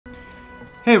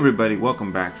Hey everybody,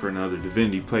 welcome back for another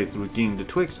Divinity playthrough with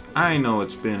de-twix. I know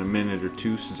it's been a minute or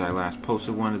two since I last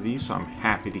posted one of these, so I'm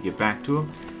happy to get back to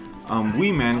them.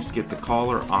 We managed to get the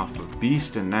collar off of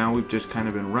Beast, and now we've just kind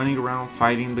of been running around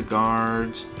fighting the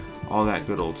guards, all that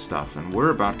good old stuff. And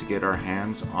we're about to get our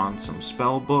hands on some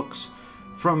spell books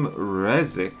from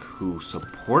Rezik, who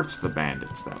supports the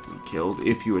bandits that we killed.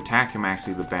 If you attack him,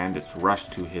 actually the bandits rush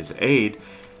to his aid.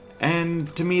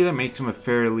 And to me, that makes him a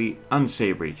fairly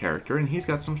unsavory character, and he's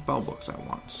got some spell books I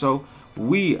want. So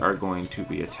we are going to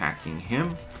be attacking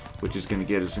him, which is going to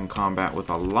get us in combat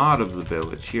with a lot of the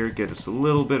village here, get us a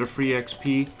little bit of free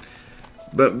XP,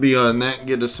 but beyond that,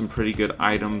 get us some pretty good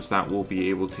items that we'll be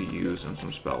able to use in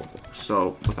some spell books.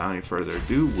 So without any further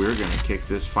ado, we're going to kick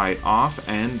this fight off,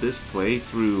 and this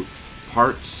playthrough,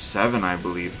 part 7, I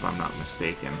believe, if I'm not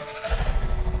mistaken.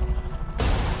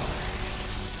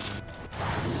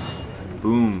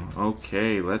 Boom.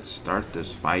 Okay, let's start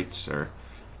this fight, sir.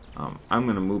 I'm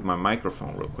going to move my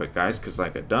microphone real quick, guys, because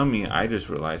like a dummy, I just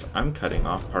realized I'm cutting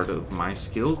off part of my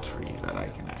skill tree that I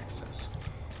can access.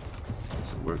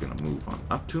 So we're going to move on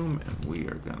up to him, and we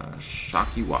are going to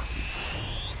shocky-walkie.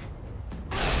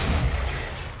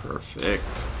 Perfect.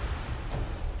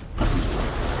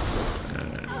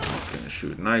 And he's going to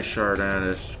shoot an ice shard at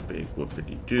us. Big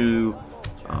whoopity-doo.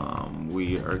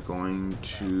 We are going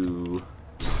to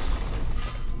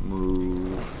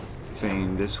move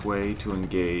Fane this way to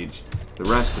engage the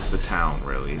rest of the town,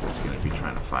 really, that's going to be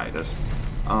trying to fight us,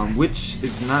 which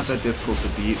is not that difficult to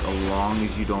beat as long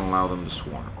as you don't allow them to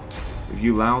swarm. If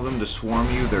you allow them to swarm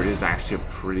you, there is actually a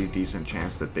pretty decent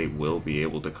chance that they will be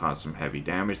able to cause some heavy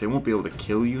damage. They won't be able to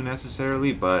kill you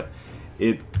necessarily, but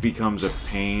it becomes a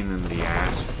pain in the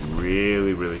ass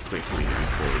really, really quickly, to be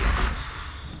fully honest.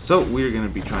 So we're going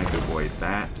to be trying to avoid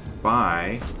that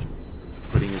by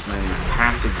putting as many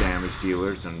passive damage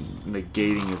dealers and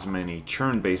negating as many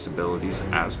churn-based abilities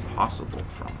as possible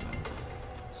from them.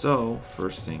 So,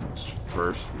 first things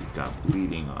first, we've got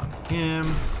bleeding on him.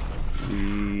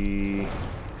 We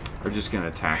are just going to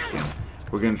attack him.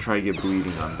 We're going to try to get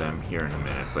bleeding on them here in a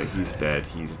minute, but he's dead,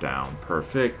 he's down.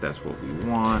 Perfect, that's what we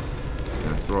want. We're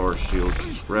going to throw our shield to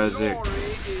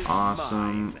Rezik.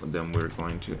 Awesome. Then we're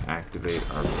going to activate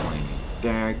our flaming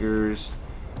daggers.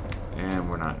 And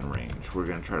we're not in range. We're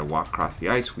going to try to walk across the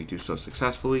ice. We do so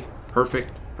successfully.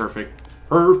 Perfect, perfect,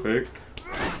 perfect.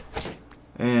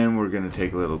 And we're going to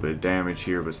take a little bit of damage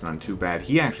here, but it's not too bad.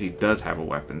 He actually does have a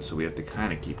weapon, so we have to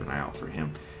kind of keep an eye out for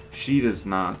him. She does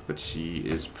not, but she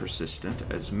is persistent,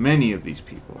 as many of these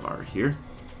people are here.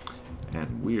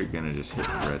 And we are going to just hit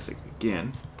Rezik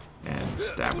again and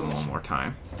stab him one more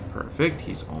time. Perfect.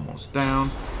 He's almost down.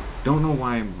 Don't know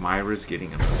why Myra's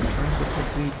getting another turn so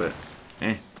quickly, but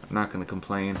I'm not going to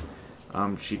complain.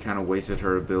 She kind of wasted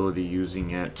her ability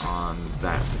using it on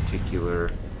that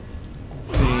particular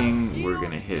thing. We're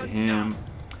going to hit him.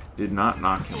 Did not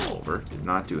knock him over. Did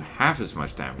not do half as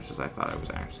much damage as I thought I was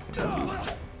actually going to do.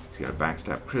 He's got a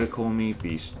backstab critical me.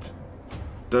 Beast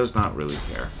does not really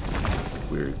care.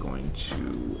 We're going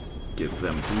to give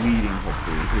them bleeding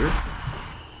hopefully here.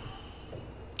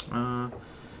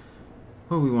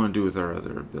 What do we want to do with our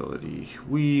other ability?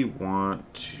 We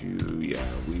want to,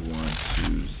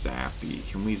 zappy.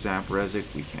 Can we zap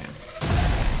Rezik? We can.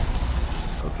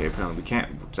 Okay, apparently we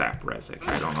can't zap Rezik.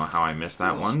 I don't know how I missed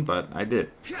that one, but I did.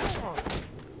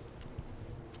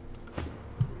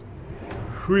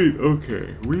 Sweet,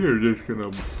 okay. We are just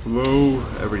gonna blow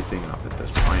everything up at this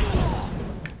point.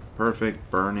 Perfect.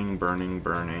 Burning, burning,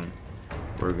 burning.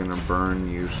 We're gonna burn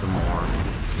you some more.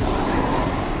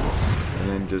 And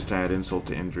then just to add insult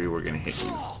to injury, we're going to hit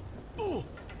you.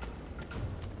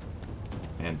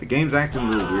 And the game's acting a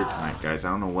little weird tonight, guys.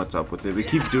 I don't know what's up with it. If we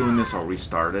keep doing this, I'll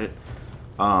restart it.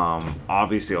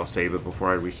 Obviously, I'll save it before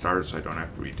I restart, so I don't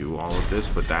have to redo all of this.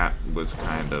 But that was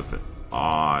kind of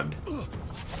odd.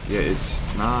 Yeah,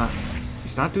 it's not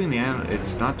doing the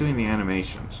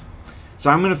animations. So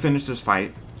I'm going to finish this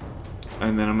fight.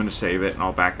 And then I'm going to save it, and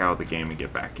I'll back out of the game and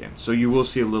get back in. So you will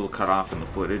see a little cutoff in the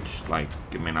footage. Like,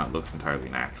 it may not look entirely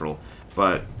natural,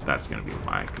 but that's going to be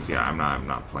why. Because, yeah, I'm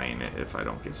not playing it if I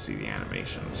don't get to see the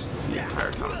animations the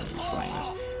entire time I'm playing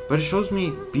this. But it shows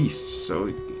me beasts, so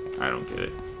I don't get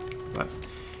it. But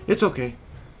it's okay.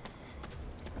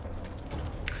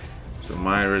 So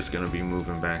Myra's going to be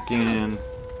moving back in.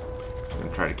 She's going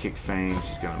to try to kick Fane.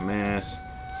 She's going to miss.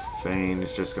 Fane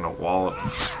is just going to wallop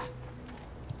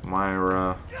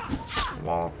Myra,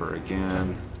 wallop her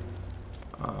again.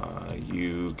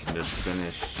 You can just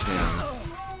finish him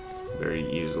very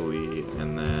easily,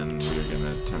 and then we're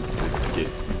gonna attempt to get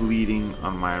bleeding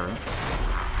on Myra.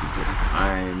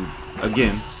 I'm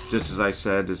again just as I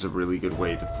said, is a really good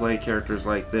way to play characters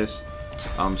like this.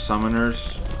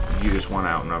 Summoners, you just want to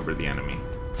outnumber the enemy.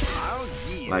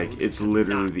 Like, it's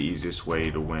literally the easiest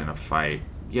way to win a fight.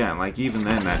 Yeah, like, even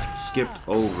then, that skipped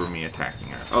over me attacking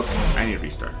her. Okay, I need to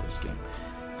restart this game.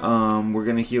 We're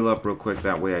gonna heal up real quick,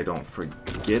 that way I don't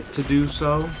forget to do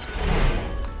so.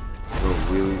 So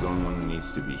really the only one that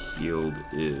needs to be healed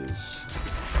is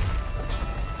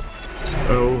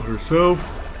Elle herself.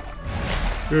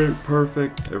 Okay,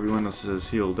 perfect. Everyone else is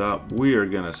healed up. We are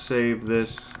gonna save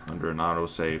this under an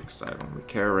autosave because I don't really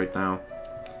care right now.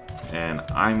 And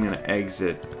I'm gonna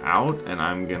exit out and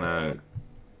I'm gonna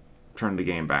turn the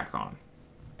game back on.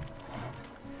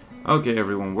 Okay,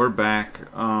 everyone, we're back.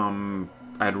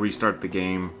 I had to restart the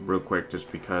game real quick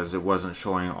just because it wasn't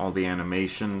showing all the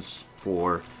animations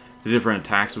for the different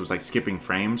attacks. It was like skipping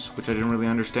frames, which I didn't really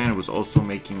understand. It was also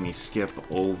making me skip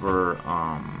over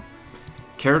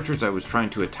characters I was trying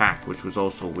to attack, which was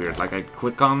also weird. Like, I'd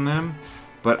click on them,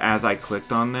 but as I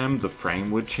clicked on them, the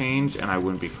frame would change and I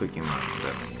wouldn't be clicking on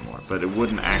them anymore. But it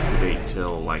wouldn't activate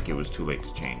till like it was too late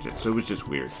to change it. So it was just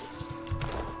weird.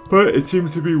 But it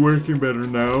seems to be working better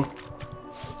now.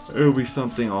 It'll be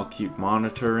something I'll keep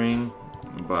monitoring,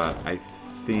 but I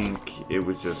think it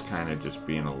was just kind of just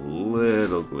being a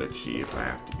little glitchy, if I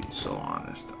have to be so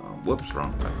honest. Whoops,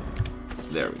 wrong button.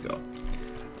 There we go.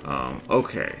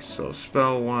 Okay, so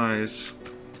spell-wise,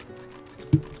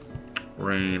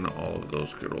 Rain, all of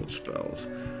those good old spells.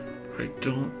 I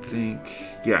don't think...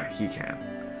 Yeah, he can.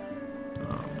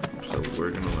 So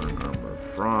we're going to learn Armor of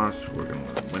Frost, we're going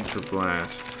to learn Winter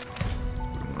Blast,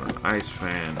 Ice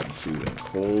Fan, and Soothing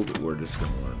Cold. We're just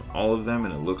going to learn all of them,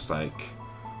 and it looks like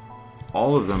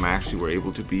all of them actually were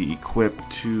able to be equipped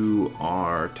to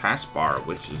our taskbar,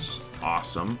 which is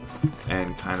awesome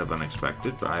and kind of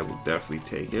unexpected, but I will definitely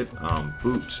take it.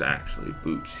 Boots, actually.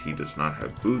 Boots. He does not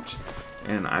have boots,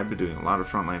 and I've been doing a lot of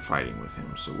frontline fighting with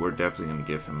him, so we're definitely going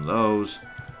to give him those.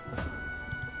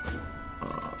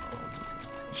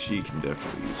 She can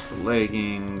definitely use the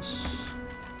leggings.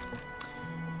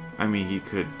 I mean, he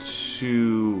could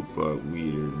too, but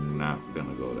we're not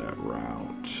gonna go that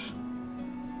route.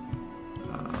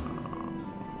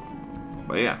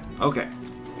 But yeah, okay.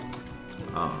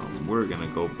 We're gonna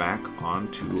go back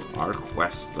onto our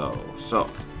quest though. So,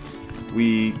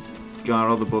 we got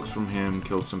all the books from him,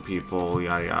 killed some people,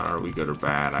 yada yada. Are we good or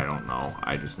bad? I don't know.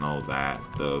 I just know that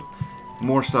the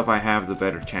more stuff I have, the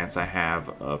better chance I have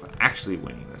of actually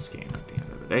winning this game at the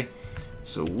end of the day.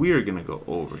 So we're gonna go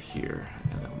over here,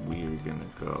 and then we're gonna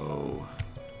go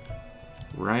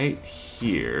right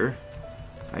here.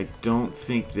 I don't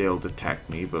think they'll detect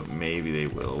me, but maybe they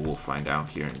will. We'll find out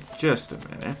here in just a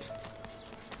minute.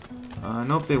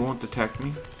 Nope, they won't detect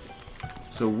me.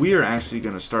 So we're actually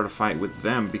gonna start a fight with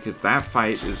them because that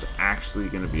fight is actually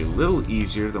gonna be a little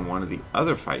easier than one of the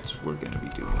other fights we're gonna be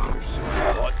doing here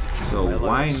soon. So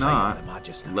why not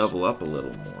level up a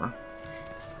little more?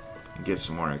 Get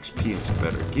some more XP and some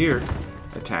better gear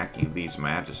attacking these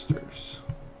Magisters.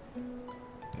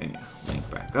 And yeah, link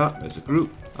back up as a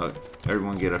group. Okay,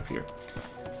 everyone get up here.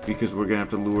 Because we're going to have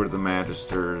to lure the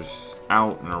Magisters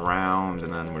out and around,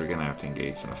 and then we're going to have to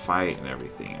engage in a fight and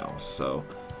everything else. So,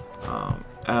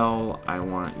 Elle, I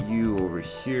want you over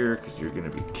here because you're going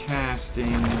to be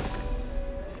casting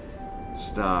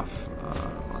stuff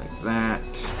like that.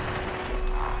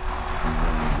 And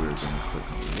then we're going to click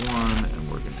on one, and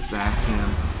we're going to zap him.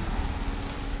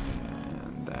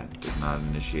 And that did not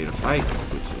initiate a fight,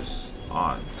 which is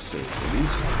odd to say the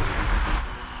least.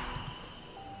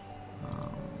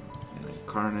 And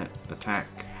Incarnate attack.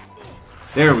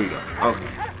 There we go. Okay.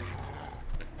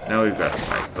 Now we've got a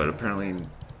fight, but apparently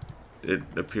it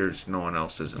appears no one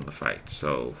else is in the fight.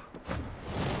 So,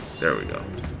 there we go.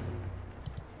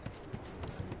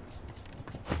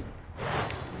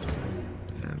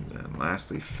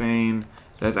 Lastly, Fane.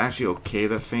 That's actually okay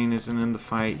that Fane isn't in the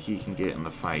fight. He can get in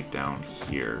the fight down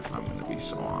here, if I'm going to be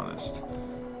so honest.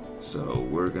 So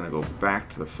we're going to go back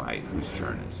to the fight. Whose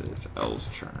turn is it? It's Elle's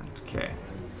turn. Okay.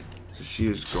 So she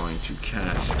is going to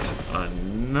cast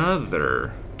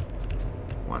another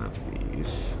one of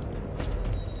these.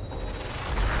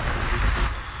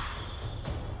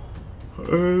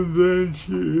 And then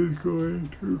she is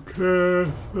going to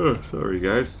cast... Oh, sorry,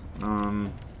 guys.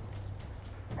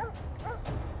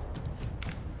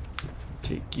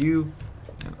 Take you,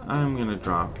 and I'm gonna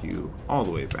drop you all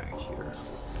the way back here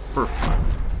for fun.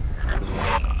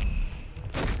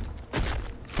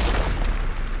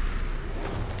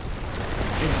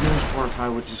 It's gonna fortify,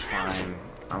 which is fine.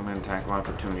 I'm gonna tackle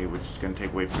opportunity, which is gonna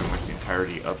take away pretty much the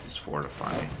entirety of his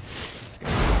fortify. He's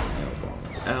gonna nail bomb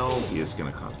Elle. He is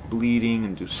gonna cause bleeding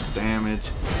and do some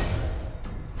damage.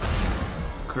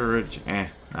 courage,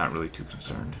 not really too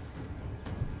concerned.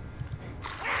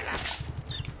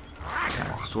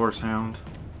 Attack Source Hound.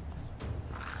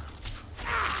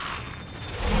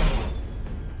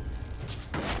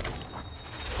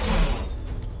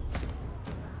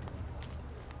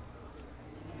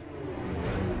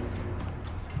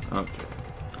 Okay,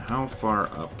 how far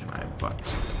up can I butt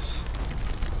this?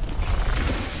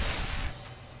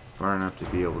 Far enough to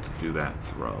be able to do that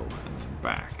throw and then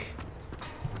back,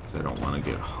 because I don't want to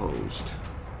get hosed.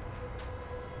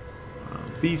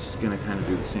 Beast is going to kind of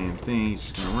do the same thing. He's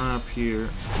just going to run up here.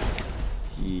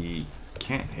 He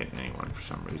can't hit anyone for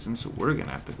some reason, so we're going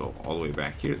to have to go all the way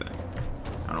back here then.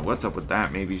 I don't know what's up with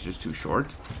that. Maybe he's just too short.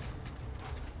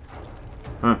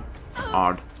 Huh.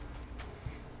 Odd.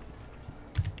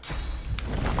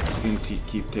 He's going to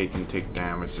keep taking tick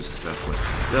damage just because that's what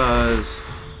he does.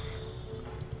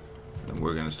 And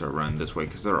we're going to start running this way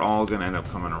because they're all going to end up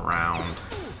coming around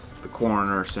the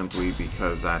corner simply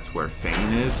because that's where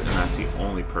Fane is, and that's the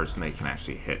only person they can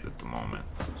actually hit at the moment.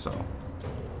 So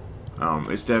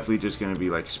it's definitely just going to be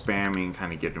like spamming,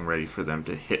 kind of getting ready for them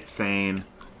to hit Fane,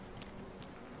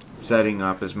 setting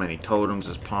up as many totems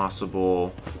as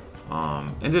possible,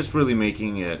 and just really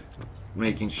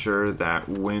making sure that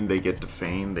when they get to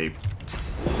Fane, they're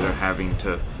having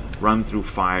to run through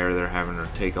fire, they're having to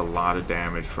take a lot of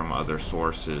damage from other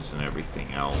sources and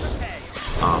everything else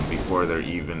before they're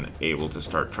even able to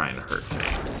start trying to hurt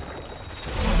Fane.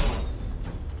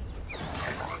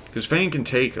 Because Fane can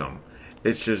take them.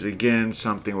 It's just, again,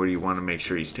 something where you want to make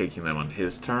sure he's taking them on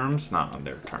his terms, not on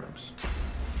their terms.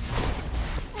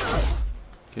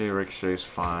 Okay, Ricochet's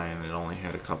fine. It only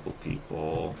hit a couple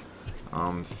people.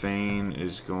 Fane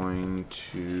is going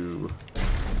to...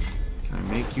 Can I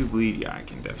make you bleed? Yeah, I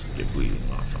can definitely get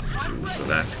bleeding off on you. So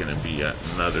that's going to be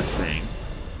another thing.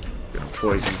 Going to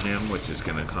poison him, which is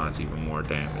going to cause even more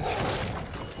damage.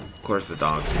 Of course, the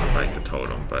dog's going to fight the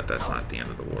totem, but that's not the end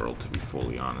of the world, to be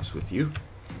fully honest with you.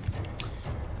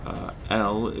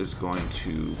 L is going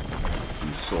to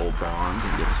do Soul Bond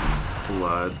and get some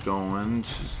blood going.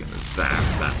 She's going to zap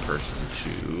that person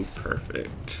too.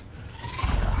 Perfect.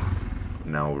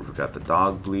 Now we've got the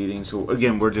dog bleeding. So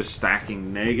again, we're just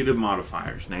stacking negative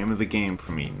modifiers. Name of the game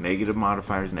for me. Negative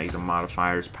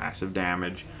modifiers, passive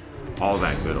damage, all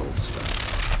that good old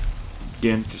stuff.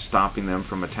 Again, just stopping them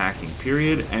from attacking,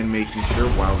 period, and making sure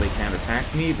while they can't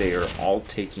attack me, they are all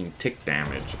taking tick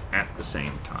damage at the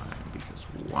same time. Because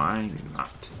why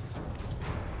not?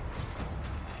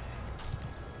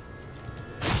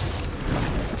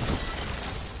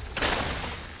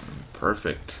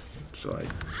 Perfect. So I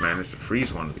managed to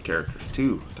freeze one of the characters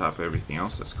too, on top of everything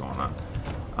else that's going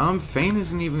on. Fane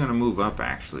isn't even going to move up,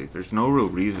 actually. There's no real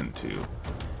reason to.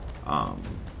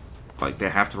 Like, they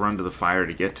have to run to the fire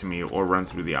to get to me or run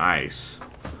through the ice.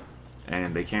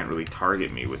 And they can't really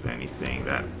target me with anything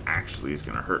that actually is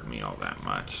going to hurt me all that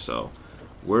much. So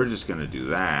we're just going to do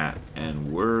that,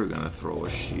 and we're going to throw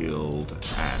a shield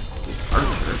at this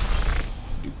archer.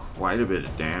 Do quite a bit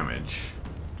of damage,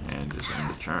 and just end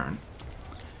the turn.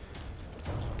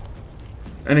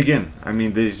 And again, I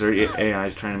mean, these are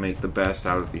AIs trying to make the best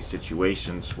out of these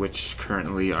situations, which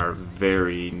currently are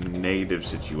very negative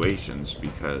situations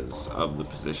because of the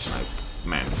position I've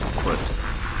managed to put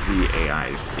the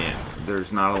AIs in.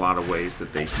 There's not a lot of ways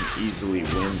that they can easily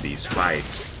win these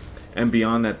fights. And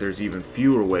beyond that, there's even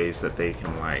fewer ways that they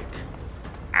can, like,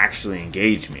 actually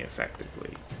engage me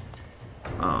effectively.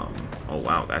 Oh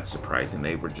wow, that's surprising.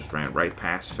 They just ran right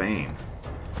past Fane.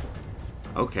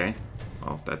 Okay.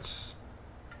 Well, that's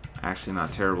actually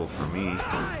not terrible for me.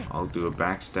 I'll do a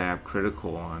backstab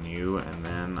critical on you, and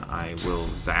then I will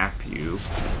zap you,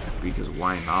 because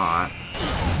why not?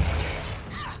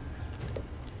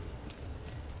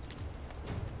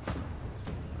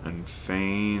 And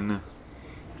Fane...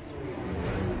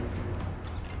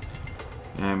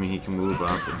 Yeah, I mean, he can move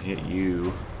up and hit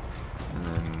you, and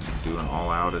then do an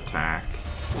all-out attack,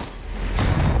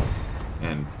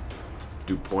 and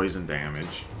do poison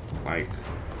damage. Like,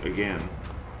 again...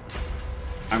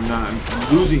 I'm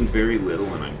losing very little,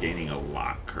 and I'm gaining a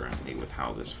lot currently with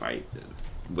how this fight is,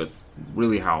 with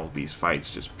really how these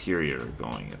fights just period are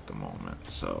going at the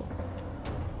moment. So,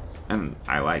 and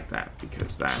I like that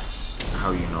because that's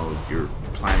how you know if you're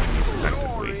planning these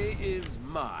effectively. Glory is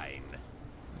mine.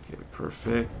 Okay,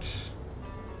 perfect.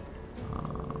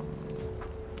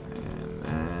 And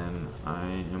then I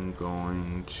am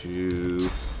going to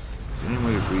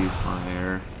anyway breathe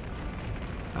fire.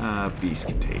 Beast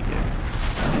can take it.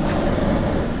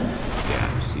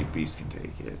 Yeah, see, Beast can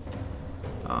take it.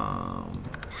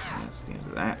 That's the end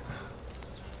of that.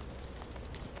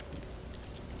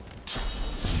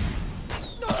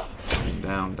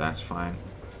 Down. that's fine.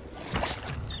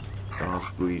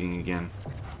 Dog's bleeding again.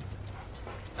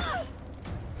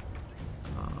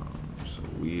 So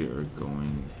we are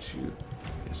going to...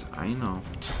 Yes, I know.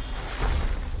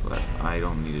 But I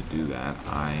don't need to do that.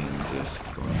 I am just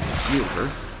going to heal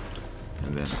her.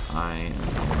 And then I am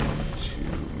going to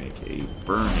make a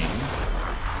burning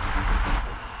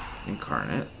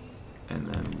incarnate. And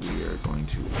then we are going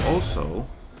to also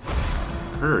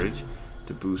courage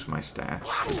to boost my stats,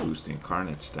 to boost the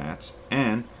incarnate stats.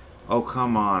 And, oh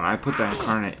come on, I put that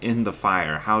incarnate in the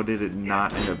fire. How did it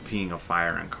not end up being a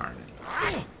fire incarnate?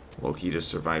 Well, he just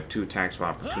survived 2 attacks of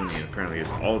opportunity and apparently is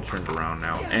all turned around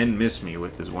now and missed me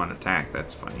with his 1 attack.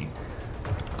 That's funny.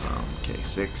 Okay,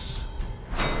 6.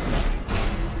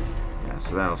 Yeah,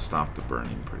 so that'll stop the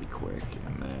burning pretty quick.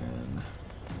 And then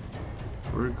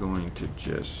we're going to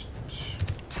just...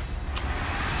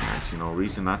 I see no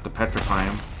reason not to petrify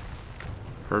him.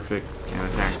 Perfect. Can't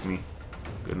attack me.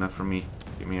 Good enough for me.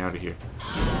 Get me out of here.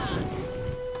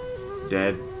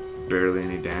 Dead. Barely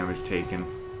any damage taken.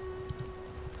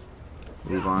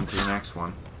 Move on to the next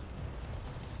one.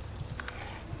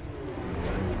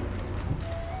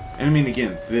 And I mean,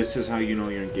 again, this is how you know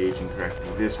you're engaging correctly.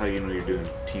 This is how you know you're doing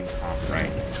team comp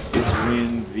right. It's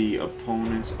when the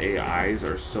opponent's AIs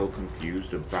are so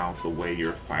confused about the way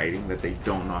you're fighting that they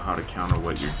don't know how to counter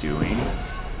what you're doing.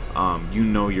 You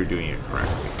know you're doing it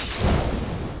correctly.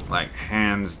 Like,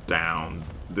 hands down,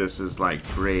 this is like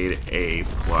grade A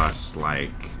plus, like,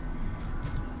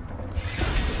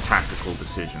 tactical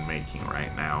decision making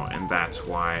right now, and that's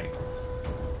why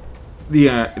the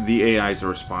AIs are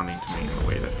responding to me in the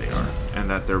way that they are, and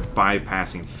that they're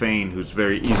bypassing Thane, who's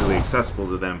very easily accessible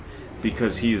to them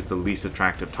because he's the least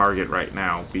attractive target right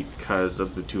now because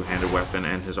of the two-handed weapon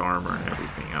and his armor and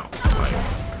everything else. Like,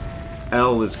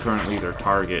 L is currently their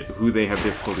target, who they have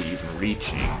difficulty even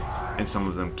reaching, and some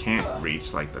of them can't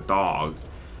reach, like the dog,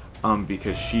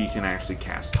 because she can actually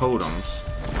cast totems,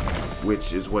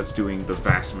 which is what's doing the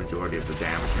vast majority of the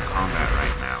damage in combat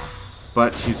right now.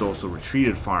 But she's also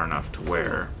retreated far enough to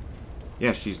where,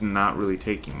 yeah, she's not really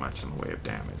taking much in the way of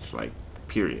damage, like,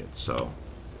 period. So,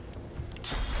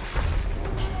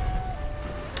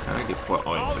 how did I get poisoned?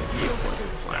 Oh, yeah, he had poison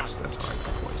flask. That's how I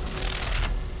got poisoned.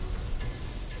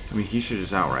 I mean, he should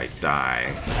just outright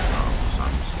die. So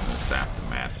I'm just gonna zap the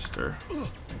Magister.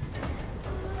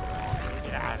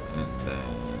 And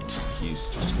then he's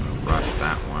just gonna rush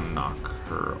that one, knock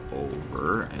her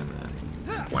over, and then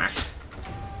whack.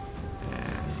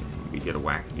 And we get a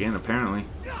whack again, apparently.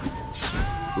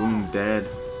 Boom, dead.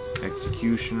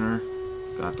 Executioner.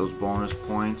 Got those bonus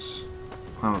points.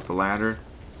 Climb up the ladder.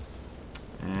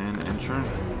 And end turn.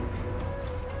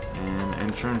 And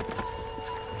end turn.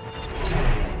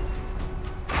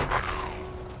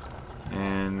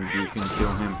 And you can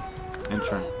kill him. End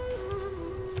turn.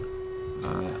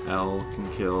 L can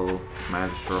kill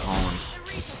Magister Holland.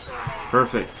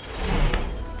 Perfect.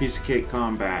 Piece of cake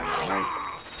combat. Like,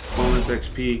 bonus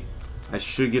XP. I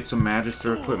should get some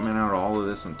Magister equipment out of all of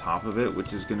this on top of it,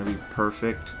 which is going to be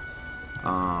perfect.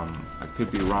 I could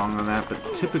be wrong on that, but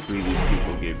typically these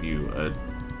people give you a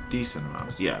decent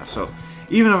amount. Yeah, so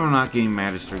even if I'm not getting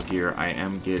Magister gear, I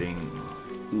am getting...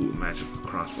 Ooh, magical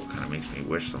crossbow kind of makes me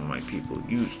wish some of my people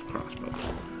used crossbows.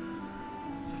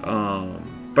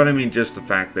 But I mean, just the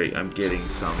fact that I'm getting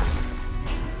some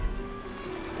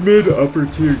mid-upper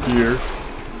tier gear,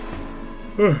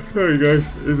 sorry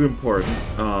guys, is important.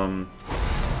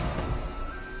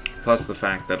 Plus the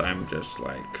fact that I'm just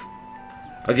like,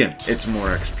 again, it's more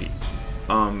XP.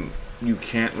 You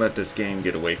can't let this game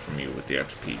get away from you with the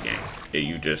XP game.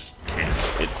 You just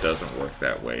can't. It doesn't work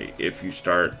that way. If you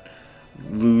start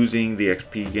losing the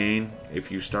XP gain, if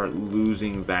you start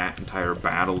losing that entire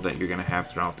battle that you're going to have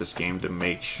throughout this game to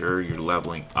make sure you're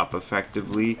leveling up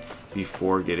effectively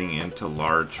before getting into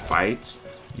large fights,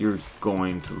 you're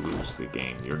going to lose the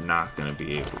game. You're not going to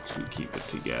be able to keep it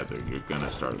together. You're going to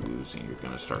start losing. You're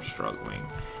going to start struggling.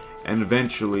 And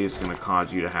eventually it's going to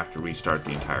cause you to have to restart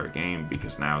the entire game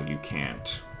because now you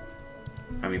can't,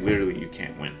 I mean, literally you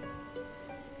can't win.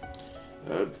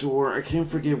 Door. I can't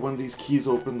forget one of these keys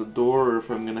open the door, or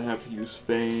if I'm gonna have to use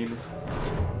Thane.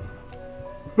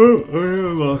 Oh, I'm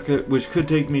gonna lock it, which could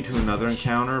take me to another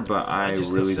encounter, but I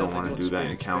really don't want to do that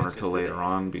encounter till later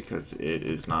on because it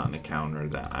is not an encounter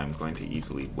that I'm going to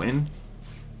easily win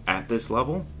at this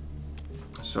level.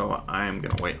 So I am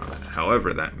gonna wait on that.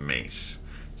 However, that mace,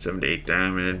 7 to 8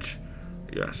 damage.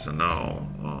 Yes and no.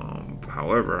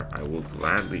 However, I will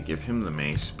gladly give him the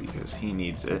mace because he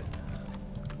needs it.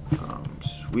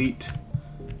 Sweet.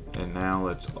 And now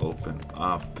let's open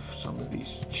up some of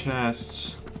these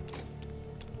chests.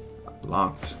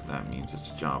 locked. That means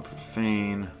it's a job for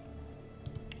Fane.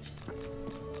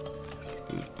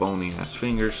 Whose bony ass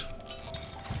fingers.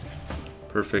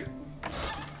 Perfect.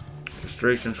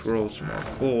 Frustration scroll, small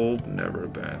gold, never a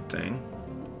bad thing.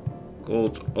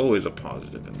 Gold's always a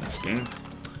positive in this game.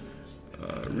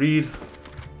 Read.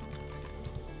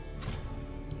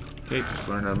 Okay, just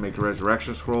learn how to make a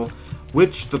resurrection scroll.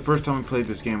 Which, the first time we played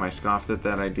this game, I scoffed at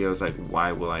that idea. I was like,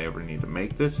 why will I ever need to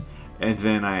make this? And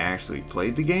then I actually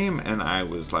played the game, and I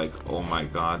was like, oh my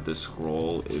god, this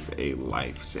scroll is a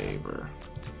lifesaver.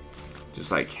 Just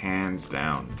like, hands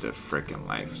down, it's a freaking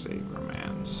lifesaver,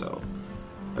 man. So,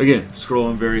 again, scroll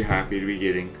I'm very happy to be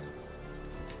getting.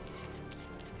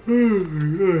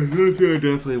 That's what I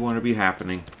definitely want to be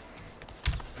happening.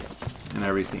 And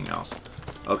everything else.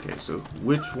 Okay, so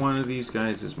which one of these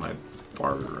guys is my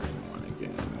bartering one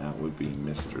again? That would be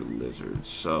Mr. Lizard.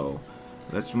 So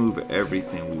let's move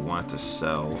everything we want to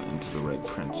sell into the Red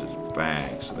Prince's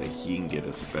bag so that he can get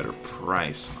us a better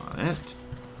price on it.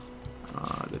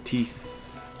 The teeth,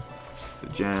 the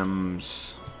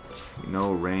gems,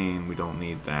 no rain, we don't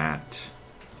need that.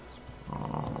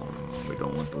 We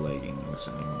don't want the leggings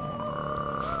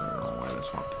anymore. I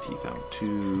just want the teeth out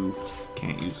too.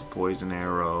 Can't use the poison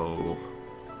arrow.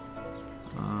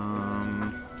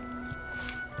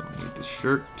 Don't need the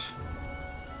shirt.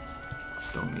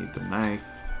 Don't need the knife.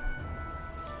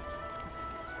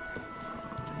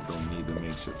 Don't need the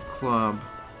makeshift club.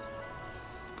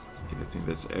 I think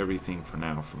that's everything for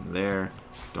now from there.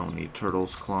 Don't need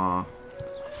Turtle's Claw.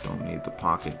 Don't need the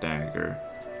pocket dagger.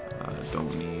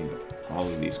 Don't need all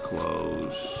of these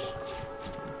clothes.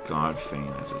 God, Fane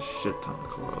has a shit ton of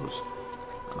clothes.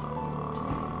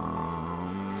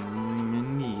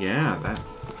 And yeah, that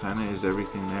kind of is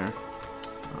everything there.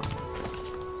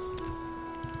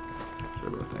 Sorry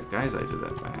about that, guys. I did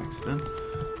that by accident.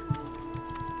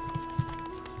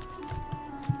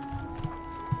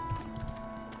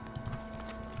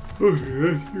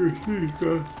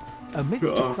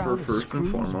 Amidst a crowd of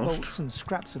screws, bolts, and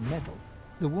scraps of metal,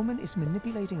 the woman is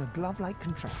manipulating a glove-like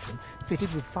contraption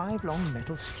fitted with 5 long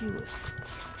metal skewers.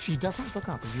 She doesn't look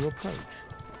up as you approach.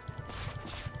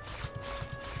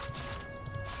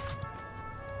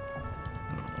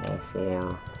 All 4.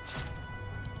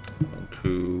 1,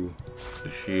 2, the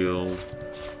shield,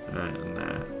 and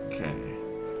that. Okay.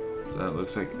 So that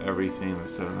looks like everything. The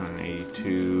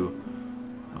 782.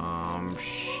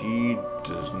 She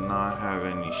does not have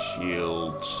any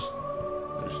shields.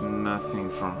 There's nothing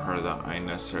from her that I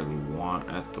necessarily want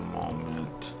at the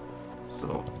moment.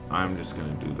 So I'm just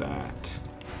going to do that.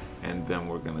 And then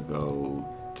we're going to go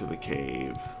to the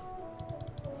cave.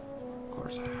 Of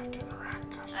course I have to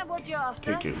interact. And what you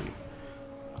after? Take your leave.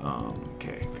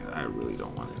 Okay, cause I really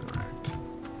don't want to interact.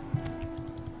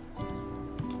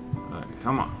 Alright,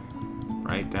 come on.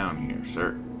 Right down here,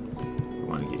 sir. We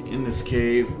want to get in this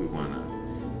cave. We want to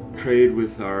trade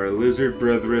with our lizard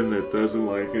brethren that doesn't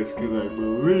like us, because I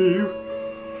believe...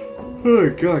 Oh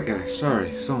god, guys,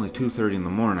 sorry. It's only 2:30 in the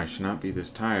morning. I should not be this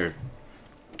tired.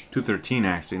 2:13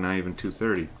 actually, not even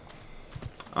 2:30.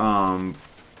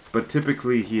 But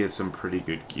typically he has some pretty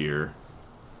good gear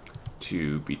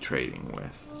to be trading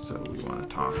with, so we want to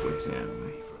talk with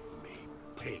him.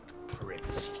 Pig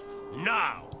Prince,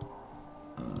 now!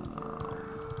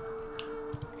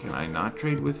 Can I not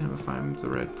trade with him if I'm the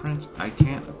Red Prince? I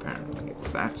can't, apparently.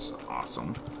 That's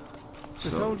awesome. The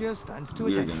soldier stands to we're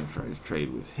attention. going to try to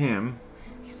trade with him.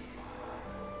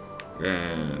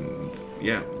 And,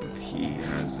 yeah, he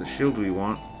has the shield we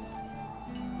want.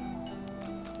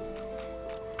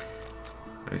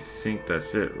 I think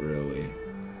that's it, really.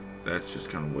 That's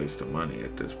just kind of a waste of money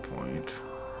at this point.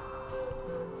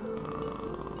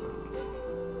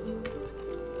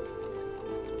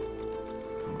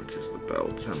 How much is the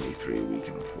belt? 73, we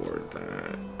can afford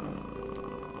that.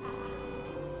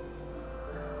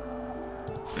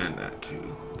 And that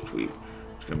too. Sweet.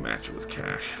 Just gonna match it with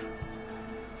cash.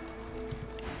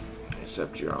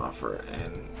 Accept your offer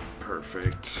and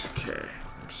perfect. Okay,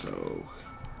 so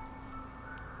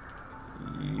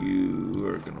you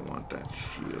are gonna want that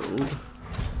shield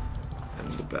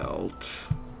and the belt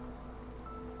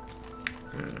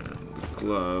and the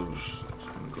gloves.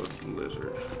 I'm gonna go to the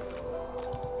lizard.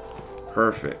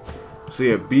 Perfect. So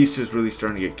yeah, Beast is really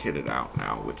starting to get kitted out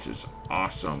now, which is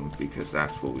awesome because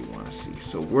that's what we want to see.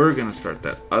 So we're gonna start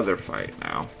that other fight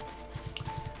now.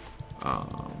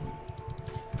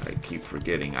 I keep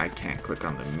forgetting I can't click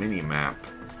on the mini map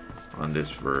on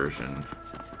this version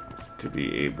to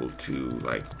be able to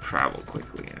like travel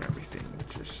quickly and everything,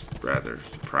 which is rather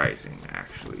surprising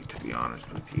actually, to be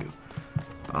honest with you.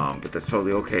 But that's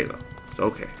totally okay though. It's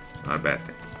okay. It's not a bad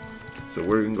thing. So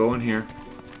we're gonna go in here.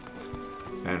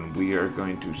 And we are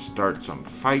going to start some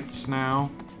fights now.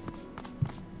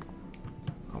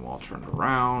 I'm all turned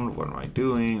around. What am I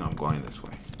doing? I'm going this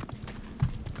way.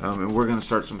 And we're going to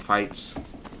start some fights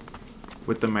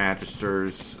with the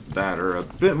Magisters that are a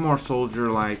bit more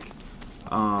soldier-like.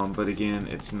 But again,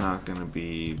 it's not going to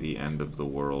be the end of the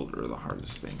world or the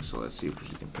hardest thing. So let's see if we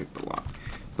can pick the lock.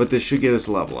 But this should get us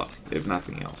a level up, if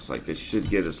nothing else. Like, this should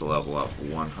get us a level up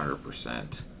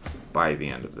 100% by the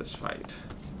end of this fight.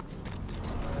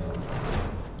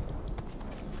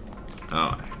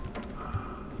 Alright.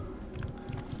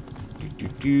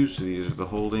 So these are the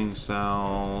holding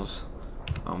cells.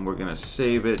 We're going to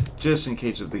save it just in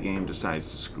case if the game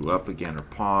decides to screw up again or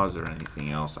pause or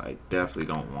anything else. I definitely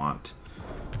don't want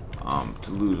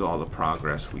to lose all the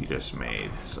progress we just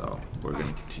made. So we're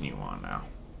going to continue on now.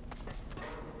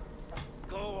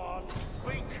 Go on,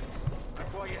 speak.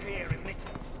 That's why you're here, isn't it?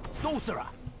 Sorcerer!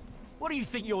 What do you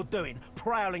think you're doing,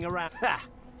 prowling around? Ha!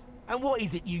 And what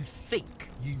is it you think,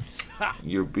 you... Ha!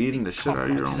 You're beating the shit out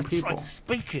of your own people.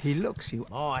 Speaking. He looks you.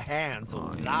 My hands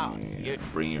are loud. Yeah.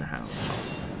 Bring your hounds.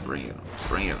 Bring it on.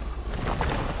 Bring it on.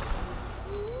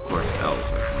 Of course,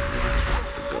 L's like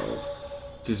supposed to go.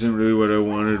 This isn't really what I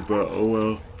wanted, but oh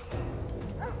well.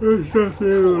 It's not the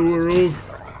end of the world.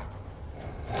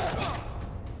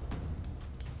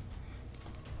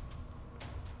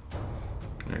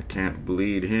 I can't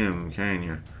bleed him, can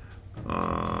you?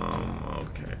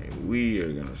 Okay, we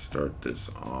are gonna start this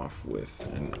off with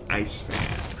an ice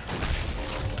fan.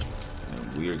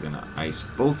 And we are gonna ice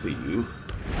both of you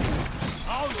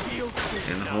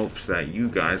in hopes that you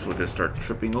guys will just start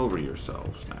tripping over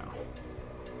yourselves now.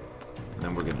 And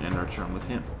then we're gonna end our turn with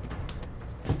him.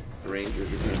 The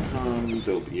Rangers are gonna come,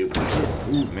 they'll be able to...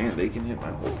 Ooh, man, they can hit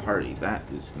my whole party. That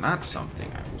is not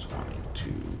something I was wanting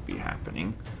to be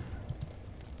happening.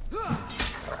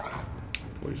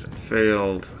 Poison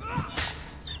failed.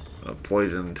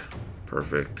 Poisoned.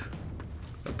 Perfect.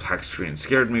 The black screen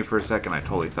scared me for a second. I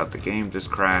totally thought the game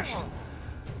just crashed.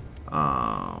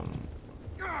 I'm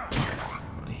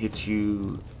gonna hit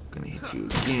you. Gonna hit you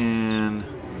again.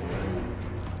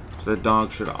 So the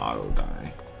dog should auto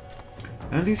die.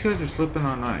 And these guys are slipping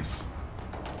on ice.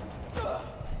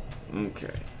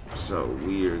 Okay. So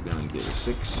we are gonna get a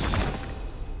 6.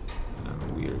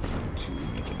 And we are going to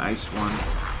make an ice one.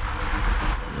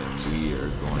 And then we are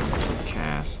going to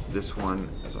cast this one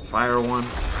as a fire one.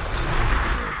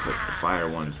 Because the fire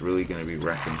one's really going to be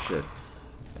wrecking shit.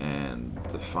 And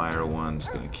the fire one's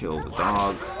going to kill the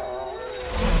dog.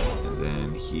 And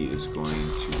then he is going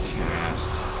to cast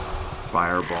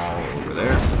Fireball over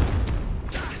there.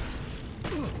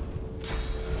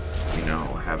 You know,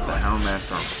 have the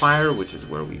Houndmaster on fire, which is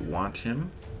where we want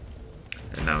him.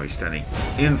 And now he's standing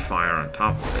in fire on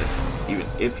top of it. Even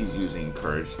if he's using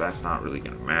courage, that's not really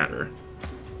going to matter.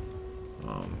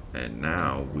 And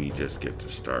now we just get to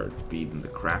start beating the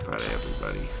crap out of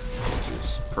everybody, which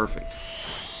is perfect.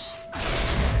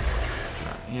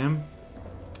 Got him.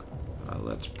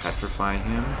 Let's petrify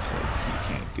him so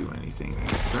he can't do anything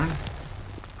this turn.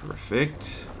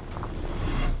 Perfect.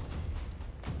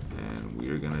 And we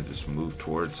are going to just move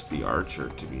towards the archer,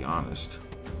 to be honest.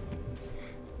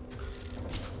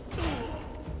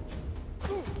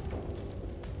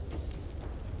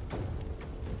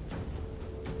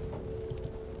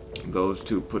 Those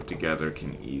two put together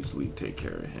can easily take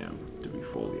care of him, to be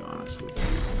fully honest with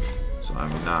you. So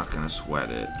I'm not going to sweat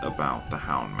it about the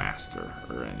Houndmaster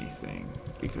or anything,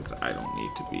 because I don't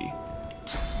need to be.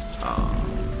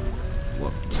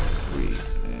 Look, 3,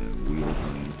 and we are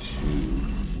going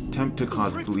to attempt to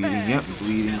cause bleeding. Yep,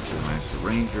 bleeding to the Master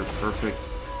Ranger, perfect.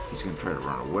 He's going to try to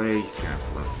run away. He's going to have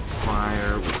to run from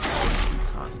fire, which is going to be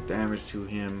causing damage to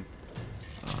him.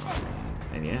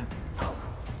 And yeah.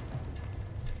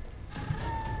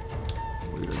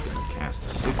 We're going to cast a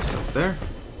 6 up there.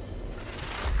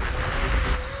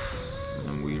 And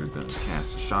then we are going to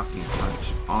cast a Shocking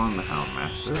Punch on the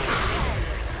Houndmaster.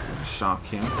 We're going to shock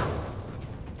him.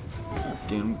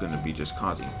 Again, going to be just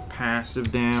causing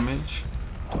passive damage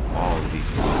to all of these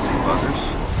buggers.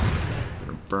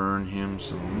 Going to burn him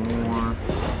some more. We're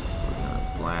going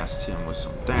to blast him with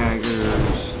some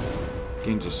daggers.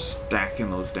 Again, just stacking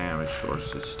those damage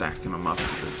sources, stacking them up to the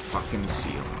fucking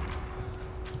ceiling.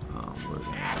 We're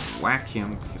going to whack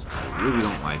him because I really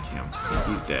don't like him.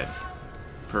 He's dead.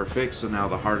 Perfect. So now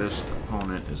the hardest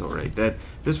opponent is already dead.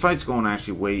 This fight's going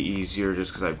actually way easier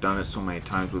just because I've done it so many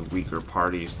times with weaker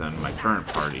parties than my current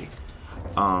party.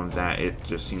 That it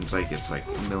just seems like it's like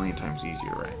a million times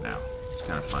easier right now. It's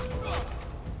kind of funny.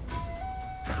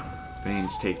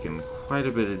 Fane's taken quite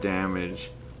a bit of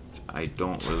damage, which I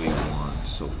don't really want.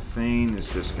 So Fane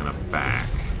is just going to back.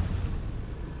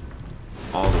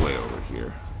 all the way over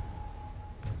here.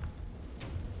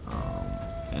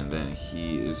 And then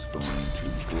he is going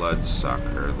to blood suck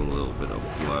her, the little bit of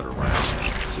blood around,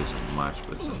 which isn't much,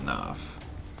 but it's enough.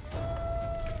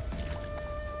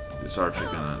 This archer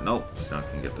gonna, nope, he's not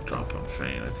gonna get the drop on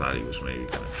Fane. I thought he was maybe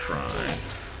gonna try.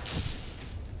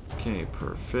 Okay,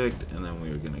 perfect. And then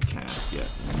we are gonna cast yet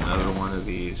another one of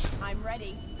these. I'm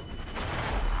ready.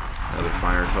 Another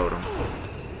fire totem.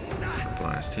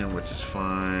 Blast him, which is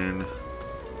fine.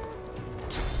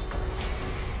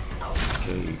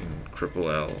 Okay, you can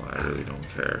cripple L. I really don't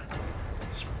care.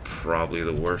 It's probably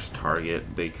the worst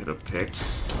target they could have picked,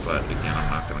 but again, I'm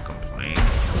not gonna complain.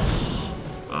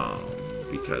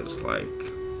 Because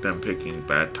like them picking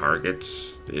bad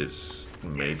targets is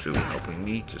majorly helping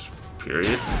me, just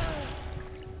period.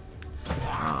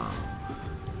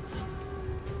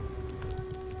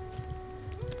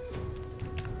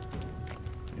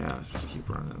 Yeah, let's just keep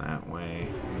running that way.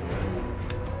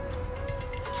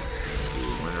 Do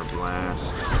Winter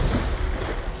Blast.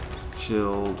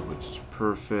 Chilled, which is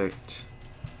perfect.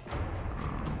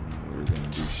 We're gonna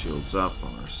do shields up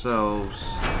on ourselves,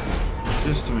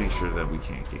 just to make sure that we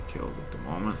can't get killed at the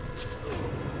moment.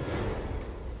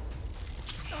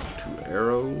 Shoot 2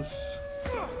 arrows.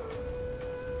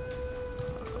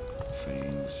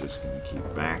 Fane's just gonna keep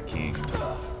backing.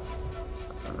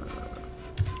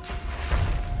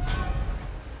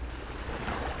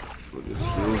 She'll just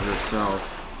heal herself.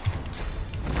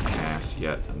 Cast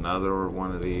yet another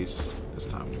one of these. This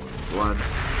time one in blood.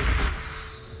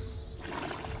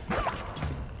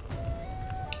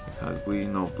 Because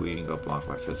bleeding, no bleeding got blocked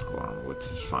by physical armor, which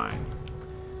is fine.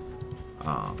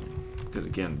 Because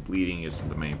again, bleeding isn't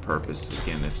the main purpose.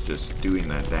 Again, it's just doing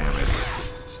that damage,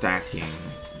 stacking,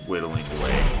 whittling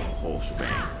away the whole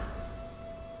shebang.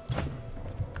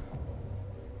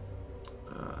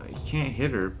 He can't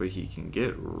hit her, but he can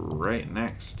get right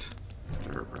next to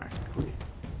her practically.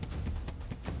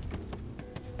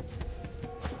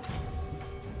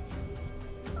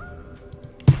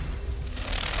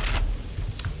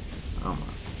 Oh my.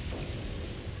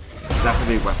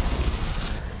 Definitely a weapon.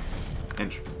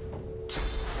 Entry.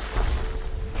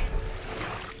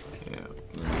 Yeah.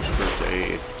 First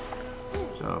aid.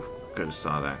 So, could have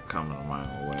saw that coming a mile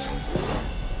away.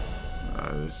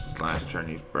 This is last turn,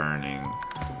 he's burning.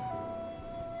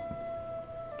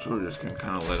 So we're just gonna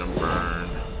kind of let him burn.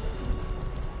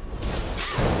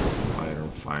 Light or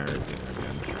fire again.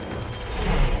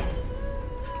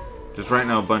 Just right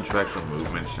now, a bunch of extra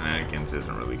movement shenanigans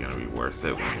isn't really gonna be worth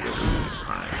it when you get to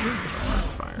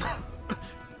fire.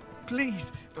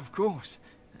 Please, of course.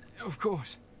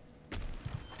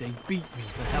 They beat me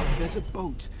for help. There's a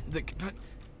boat that, but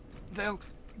they'll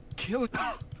kill it.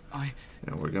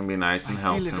 Yeah, we're gonna be nice and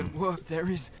help him. I feel him. it at work. There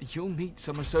is. You'll meet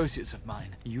some associates of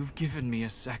mine. You've given me a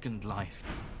second life.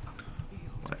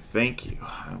 Well, thank you.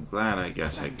 I'm glad. I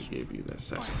guess I could give you that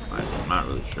second life. I'm not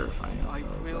really sure if I am,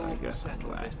 though, but I guess I'm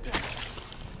glad.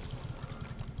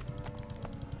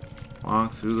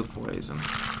 Walk through the poison.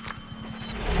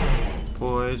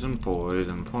 Poison,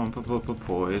 poison,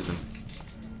 poison.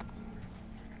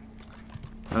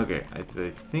 Okay, I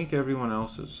think everyone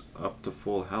else is up to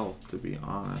full health, to be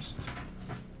honest.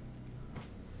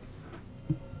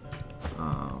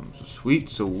 So sweet.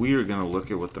 So we're gonna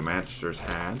look at what the Magisters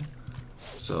had.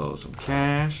 So some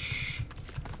cash.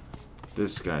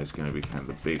 This guy's gonna be kind of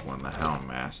the big one, the Hound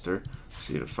Master. So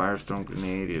he had a Firestorm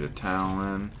Grenade, he had a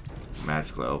Talon,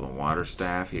 Magical Elven Water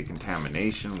Staff, he had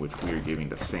Contamination, which we are giving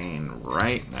to Fane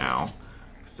right now.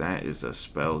 Because that is a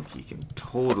spell he can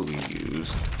totally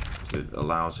use. It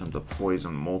allows him to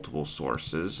poison multiple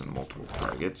sources and multiple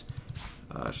targets.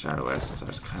 Shadow Essence, I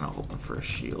was kind of hoping for a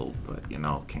shield, but you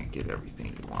know, can't get everything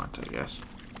you want, I guess.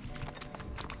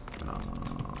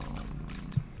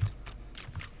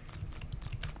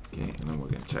 Okay, and then we're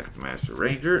going to check the Master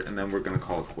Ranger, and then we're going to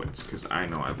call it quits, because I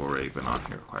know I've already been on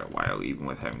here quite a while, even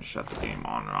with having to shut the game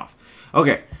on and off.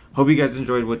 Okay, hope you guys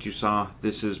enjoyed what you saw.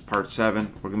 This is part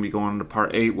 7. We're going to be going into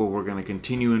part 8, where we're going to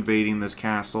continue invading this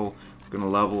castle. We're going to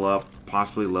level up,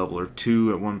 possibly level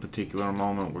 2 at one particular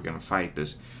moment. We're going to fight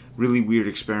this really weird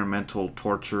experimental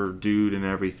torture dude and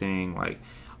everything. Like,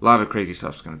 a lot of crazy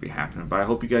stuff's going to be happening. But I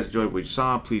hope you guys enjoyed what you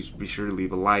saw. Please be sure to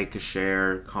leave a like, a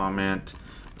share, comment,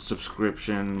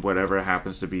 subscription, whatever it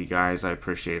happens to be, guys. I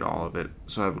appreciate all of it.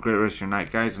 So have a great rest of your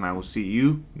night, guys, and I will see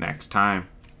you next time.